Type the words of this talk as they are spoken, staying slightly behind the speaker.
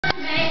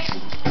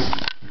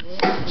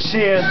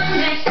Cheers.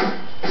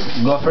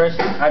 Go first?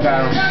 I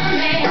got him.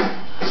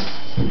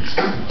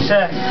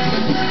 Check.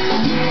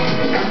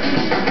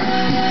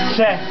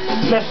 Check.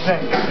 Listen.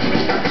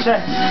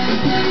 Check.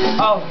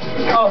 Oh,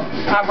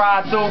 I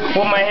ride through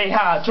with my head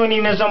high. 20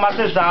 minutes on my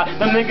sister.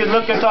 Them niggas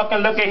looking,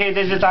 talking, look at here,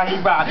 this is how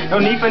he ride. No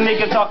need for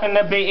niggas talking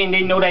to bait and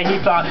they know that he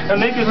fly. Them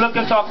niggas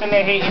looking, talking,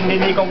 they hating, then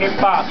they gon' get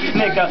fired.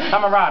 Nigga,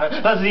 I'm a rider.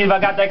 Let's see if I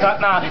got that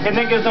clock now. The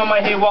niggas on my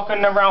head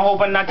walking around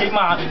hoping I keep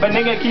mine. But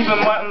nigga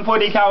keepin' mutton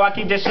 40 cow, I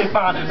keep this shit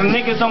fine. Them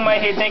niggas on my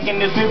head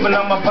thinking this sweeping,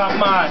 I'ma pop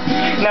mine.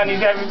 Now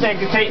these everything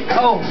can take,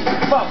 oh,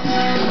 fuck.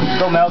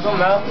 Go Mel.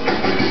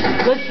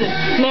 Listen,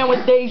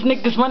 nowadays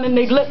niggas running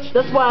they lips.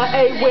 That's why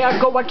everywhere I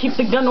go I keep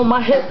the gun on my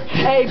hip.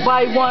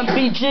 Everybody want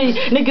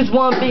BG, niggas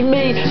want be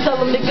me.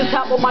 Tell them niggas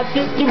hop on my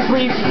dick, you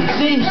breathe.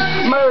 See,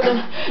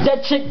 murder,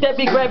 that chick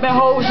that be grabbing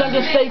hoes.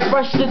 Youngin' stay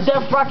fresh to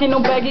death, rocking no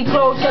baggy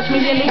clothes. Catch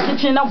me in the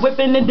kitchen, I'm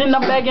whipping and then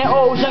I'm bagging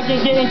O's.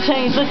 Youngin' getting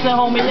changed, listen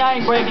homie,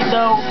 I ain't bragging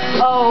though.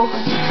 Oh,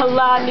 a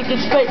lot of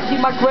niggas fake, keep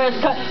my grass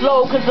cut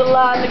low, cause a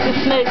lot of niggas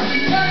snakes.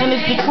 And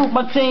it's the truth,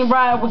 my team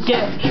ride with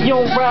gas. You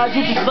don't ride,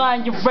 you just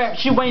line your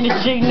raps. You ain't a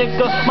G nigga.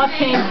 My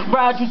team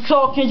ride, you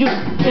talking, you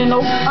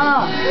know,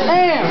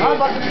 damn, I was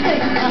about to say.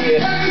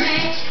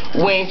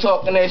 We ain't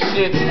talking that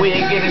shit. We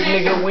ain't get this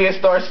nigga, we'll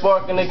start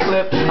sparking the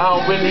clip. I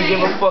don't really give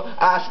a fuck.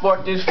 I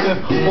spark this fifth,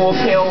 4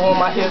 pound on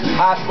my hip.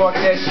 I spark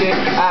that shit.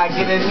 I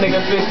get this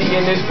nigga 50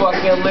 in this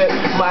fucking lip.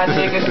 My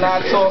niggas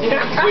not talking.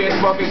 We're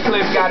sparking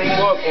clip, got him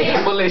walking.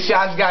 Bullet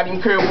shots got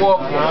him crib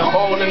walking.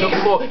 All in the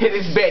floor, hit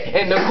his back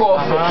in the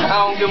coffin. I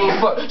don't give a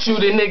fuck. Shoot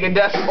a nigga,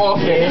 that's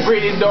often.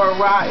 Rated dark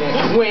riding.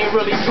 We ain't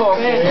really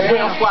talking. We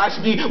don't watch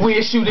me,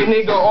 we'll shoot a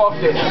nigga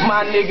often.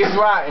 My niggas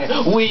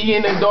riding. We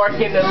in the dark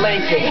in the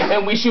Lincoln.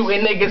 And we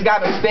shooting niggas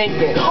got them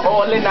stinking.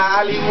 All in the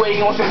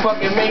alleyway on some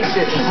fucking main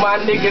shit. My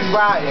niggas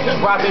riding.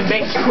 Robbing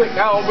banks quick,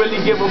 I don't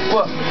really give a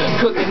fuck.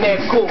 Cooking that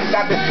coke,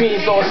 got the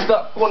fiends on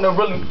stuck on the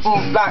really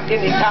block.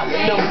 And they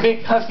copping them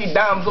big husky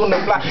dimes on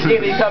the block. Yeah,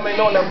 they coming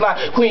on the block.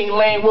 Queen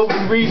Lane will be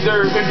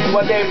reserved.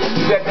 Everyone that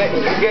get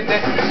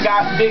that,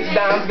 got big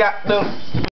dimes, got them.